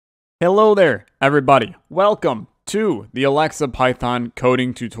Hello there, everybody. Welcome to the Alexa Python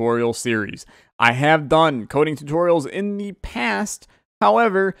coding tutorial series. I have done coding tutorials in the past.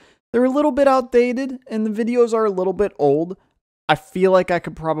 However, they're a little bit outdated and the videos are a little bit old. I feel like I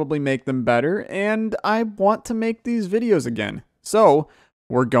could probably make them better and I want to make these videos again. So,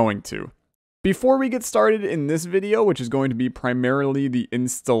 we're going to. Before we get started in this video, which is going to be primarily the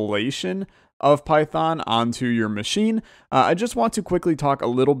installation of Python onto your machine, I just want to quickly talk a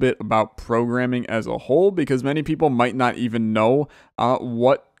little bit about programming as a whole, because many people might not even know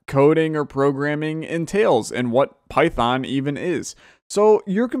what coding or programming entails and what Python even is. So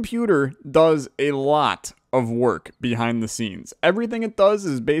your computer does a lot of work behind the scenes. Everything it does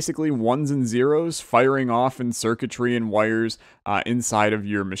is basically ones and zeros firing off in circuitry and wires inside of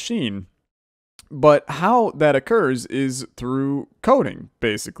your machine. But how that occurs is through coding,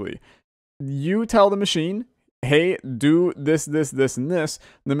 basically. You tell the machine, hey, do this, this, this, and this.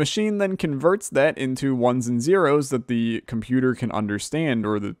 The machine then converts that into ones and zeros that the computer can understand,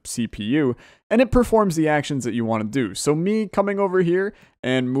 or the CPU, and it performs the actions that you want to do. So me coming over here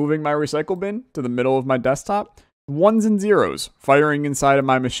and moving my recycle bin to the middle of my desktop, ones and zeros firing inside of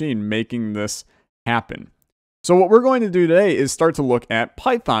my machine, making this happen. So what we're going to do today is start to look at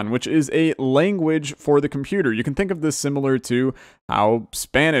Python, which is a language for the computer. You can think of this similar to how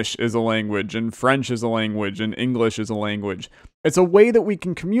Spanish is a language, and French is a language, and English is a language. It's a way that we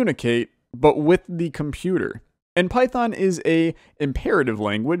can communicate, but with the computer. And Python is a imperative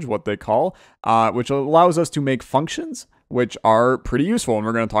language, what they call, which allows us to make functions, which are pretty useful. And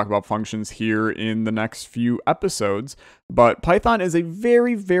we're going to talk about functions here in the next few episodes. But Python is a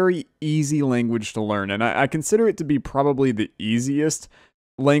very, very easy language to learn. And I consider it to be probably the easiest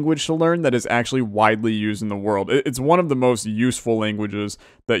language to learn that is actually widely used in the world. It's one of the most useful languages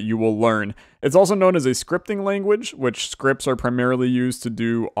that you will learn. It's also known as a scripting language, which scripts are primarily used to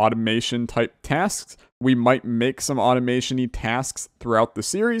do automation type tasks. We might make some automation-y tasks throughout the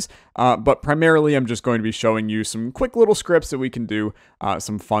series, but primarily I'm just going to be showing you some quick little scripts that we can do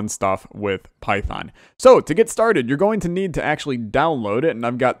some fun stuff with Python. So to get started, you're going to need to actually download it, and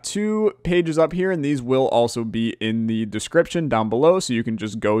I've got 2 pages up here, and these will also be in the description down below, so you can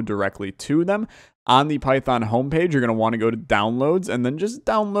just go directly to them. On the Python homepage, you're going to want to go to downloads and then just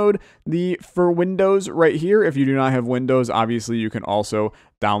download the for Windows right here. If you do not have Windows, obviously you can also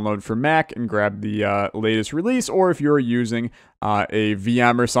download for Mac and grab the latest release, or if you're using a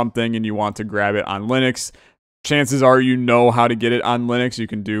VM or something and you want to grab it on Linux, chances are you know how to get it on Linux. You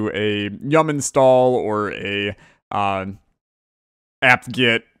can do a yum install or a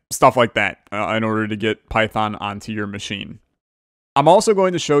apt-get, stuff like that, in order to get Python onto your machine. I'm also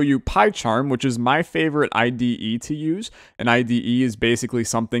going to show you PyCharm, which is my favorite IDE to use. An IDE is basically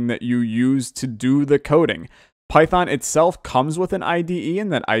something that you use to do the coding. Python itself comes with an IDE, and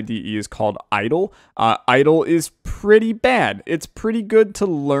that IDE is called Idle. Idle is pretty bad. It's pretty good to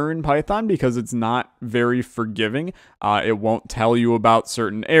learn Python because it's not very forgiving. It won't tell you about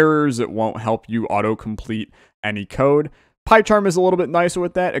certain errors. It won't help you autocomplete any code. PyCharm is a little bit nicer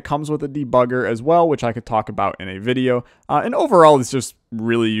with that. It comes with a debugger as well, which I could talk about in a video. And overall, it's just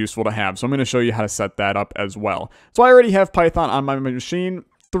really useful to have. So I'm going to show you how to set that up as well. So I already have Python on my machine.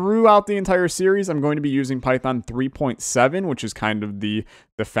 Throughout the entire series, I'm going to be using Python 3.7, which is kind of the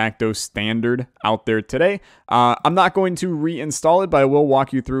de facto standard out there today. I'm not going to reinstall it, but I will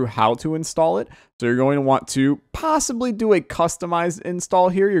walk you through how to install it. So you're going to want to possibly do a customized install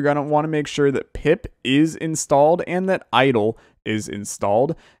here. You're going to want to make sure that pip is installed and that idle is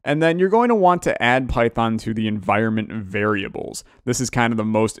installed. And then you're going to want to add Python to the environment variables. This is kind of the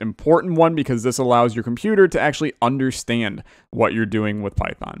most important one because this allows your computer to actually understand what you're doing with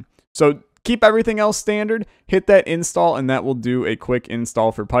Python. So keep everything else standard, hit that install, and that will do a quick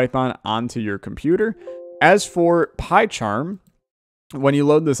install for Python onto your computer. As for PyCharm, when you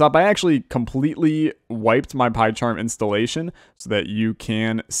load this up, I actually completely wiped my PyCharm installation so that you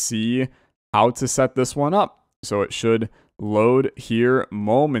can see how to set this one up. So it should load here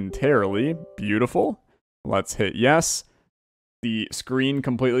momentarily. Beautiful. Let's hit yes. The screen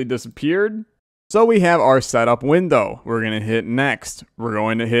completely disappeared. So we have our setup window. We're going to hit next. We're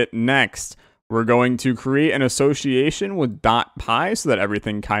going to hit next. We're going to create an association with .py so that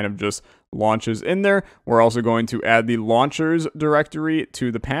everything kind of just launches in there. We're also going to add the launchers directory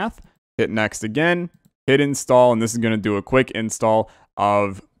to the path. Hit next again. Hit install, and this is going to do a quick install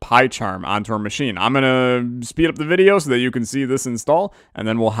of PyCharm onto our machine. I'm going to speed up the video so that you can see this install, and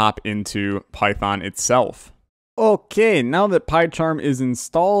then we'll hop into Python itself. Okay, now that PyCharm is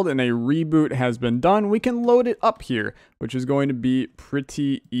installed and a reboot has been done, we can load it up here, which is going to be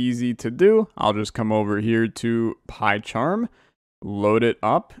pretty easy to do. I'll just come over here to PyCharm, load it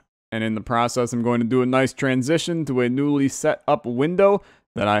up. And in the process, I'm going to do a nice transition to a newly set up window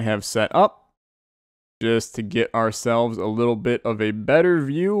that I have set up just to get ourselves a little bit of a better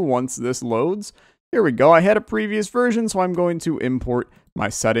view once this loads. Here we go. I had a previous version, so I'm going to import my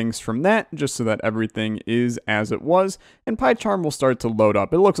settings from that just so that everything is as it was. And PyCharm will start to load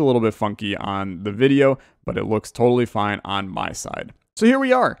up. It looks a little bit funky on the video, but it looks totally fine on my side. So here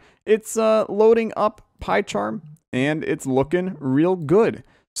we are. It's loading up PyCharm, and it's looking real good.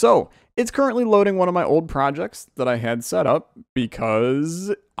 So it's currently loading one of my old projects that I had set up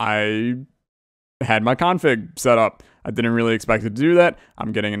because I had my config set up. I didn't really expect it to do that.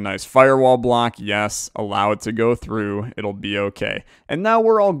 I'm getting a nice firewall block. Yes, allow it to go through. It'll be okay. And now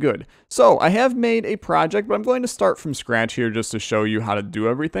we're all good. So I have made a project, but I'm going to start from scratch here just to show you how to do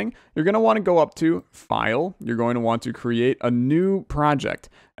everything. You're going to want to go up to File. You're going to want to create a new project.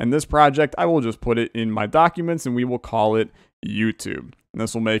 And this project, I will just put it in my documents and we will call it YouTube. And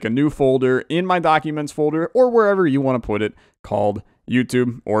this will make a new folder in my documents folder or wherever you want to put it called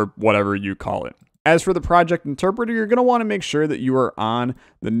YouTube or whatever you call it. As for the project interpreter, you're going to want to make sure that you are on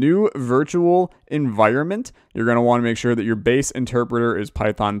the new virtual environment. You're going to want to make sure that your base interpreter is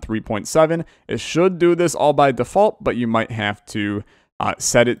Python 3.7. It should do this all by default, but you might have to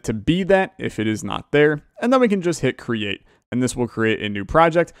set it to be that if it is not there. And then we can just hit create, and this will create a new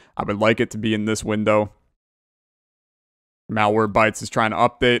project. I would like it to be in this window. Malwarebytes is trying to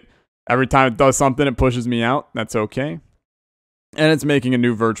update. Every time it does something, it pushes me out. That's okay. And it's making a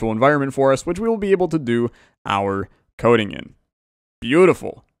new virtual environment for us, which we will be able to do our coding in.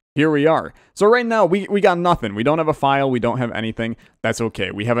 Beautiful. Here we are. So right now, we got nothing. We don't have a file. We don't have anything. That's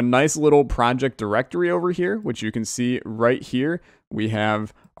okay. We have a nice little project directory over here, which you can see right here. We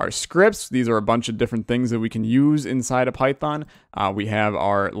have our scripts. These are a bunch of different things that we can use inside of Python. We have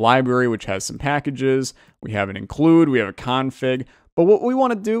our library, which has some packages. We have an include. We have a config. But what we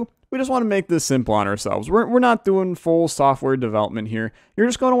want to do, we just want to make this simple on ourselves. We're not doing full software development here. You're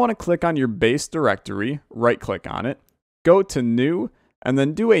just going to want to click on your base directory, right-click on it, go to New, and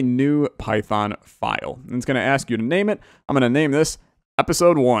then do a new Python file. And it's going to ask you to name it. I'm going to name this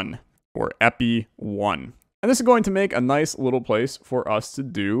Episode 1 or Epi1. And this is going to make a nice little place for us to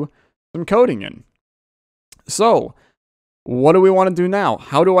do some coding in. So, what do we want to do now?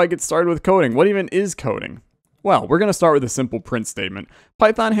 How do I get started with coding? What even is coding? Well, we're going to start with a simple print statement.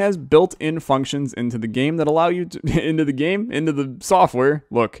 Python has built-in functions into the game that allow you to, into the software.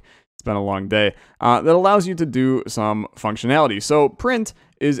 Look, it's been a long day. That allows you to do some functionality. So print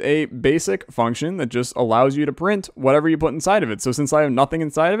is a basic function that just allows you to print whatever you put inside of it. So since I have nothing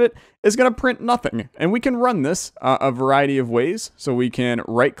inside of it, it's going to print nothing. And we can run this a variety of ways. So we can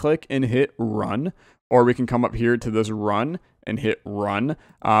right-click and hit run, or we can come up here to this run and hit run.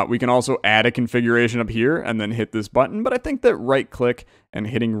 We can also add a configuration up here and then hit this button, but I think that right click and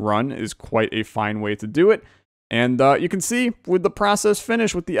hitting run is quite a fine way to do it. And you can see with the process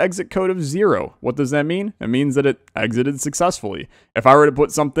finished with the exit code of 0. What does that mean? It means that it exited successfully. If I were to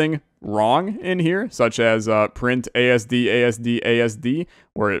put something wrong in here, such as print ASD, ASD, ASD,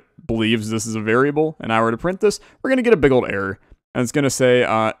 where it believes this is a variable, and I were to print this, we're going to get a big old error. And it's going to say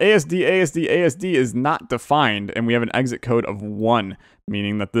ASD, ASD, ASD is not defined, and we have an exit code of 1,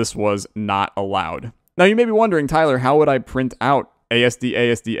 meaning that this was not allowed. Now, you may be wondering, Tyler, how would I print out ASD,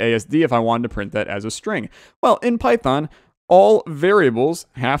 ASD, ASD if I wanted to print that as a string? Well, in Python, all variables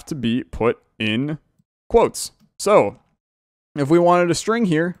have to be put in quotes. So, if we wanted a string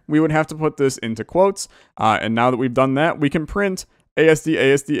here, we would have to put this into quotes. And now that we've done that, we can print ASD,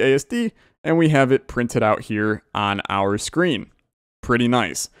 ASD, ASD, and we have it printed out here on our screen. Pretty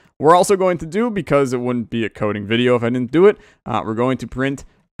nice. We're also going to do, because it wouldn't be a coding video if I didn't do it, we're going to print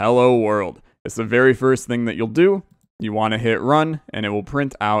hello world. It's the very first thing that you'll do. You want to hit run, and it will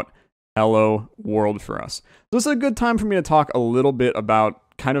print out hello world for us. So this is a good time for me to talk a little bit about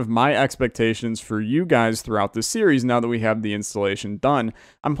kind of my expectations for you guys throughout this series now that we have the installation done.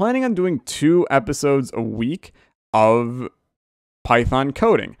 I'm planning on doing 2 episodes a week of Python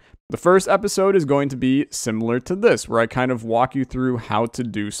coding. The first episode is going to be similar to this, where I kind of walk you through how to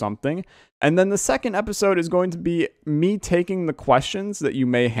do something. And then the second episode is going to be me taking the questions that you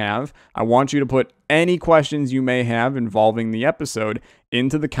may have. I want you to put any questions you may have involving the episode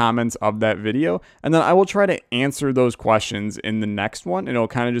into the comments of that video. And then I will try to answer those questions in the next one. And it'll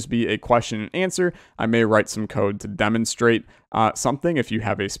kind of just be a question and answer. I may write some code to demonstrate something if you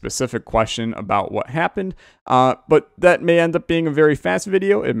have a specific question about what happened. But that may end up being a very fast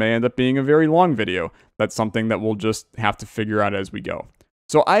video. It may end up being a very long video. That's something that we'll just have to figure out as we go.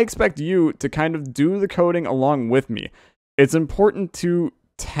 So I expect you to kind of do the coding along with me. It's important to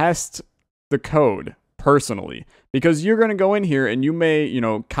test the code. personally, because you're going to go in here and you may,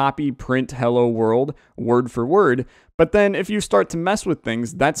 copy print hello world word for word. But then if you start to mess with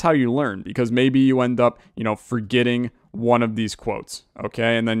things, that's how you learn, because maybe you end up, forgetting one of these quotes.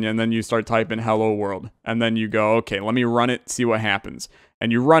 Okay. And then you start typing hello world, and then you go, okay, let me run it, see what happens.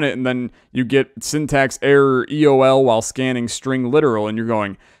 And you run it, and then you get syntax error EOL while scanning string literal, and you're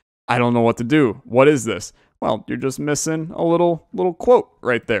going, I don't know what to do. What is this? Well, you're just missing a little quote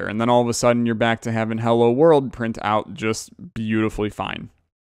right there. And then all of a sudden you're back to having hello world print out just beautifully fine.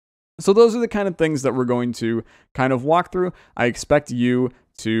 So those are the kind of things that we're going to kind of walk through. I expect you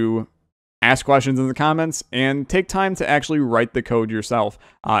to ask questions in the comments and take time to actually write the code yourself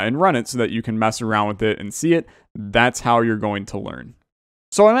and run it so that you can mess around with it and see it. That's how you're going to learn.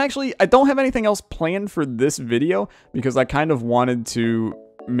 So I don't have anything else planned for this video because I kind of wanted to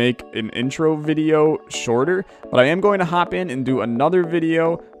make an intro video shorter, but I am going to hop in and do another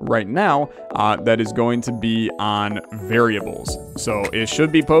video right now that is going to be on variables. So it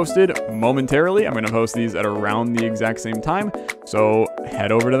should be posted momentarily. I'm going to post these at around the exact same time, so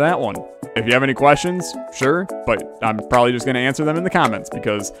head over to that one. If you have any questions, sure, but I'm probably just going to answer them in the comments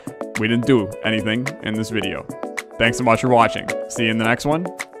because we didn't do anything in this video. Thanks so much for watching. See you in the next one.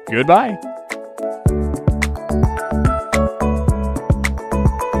 Goodbye.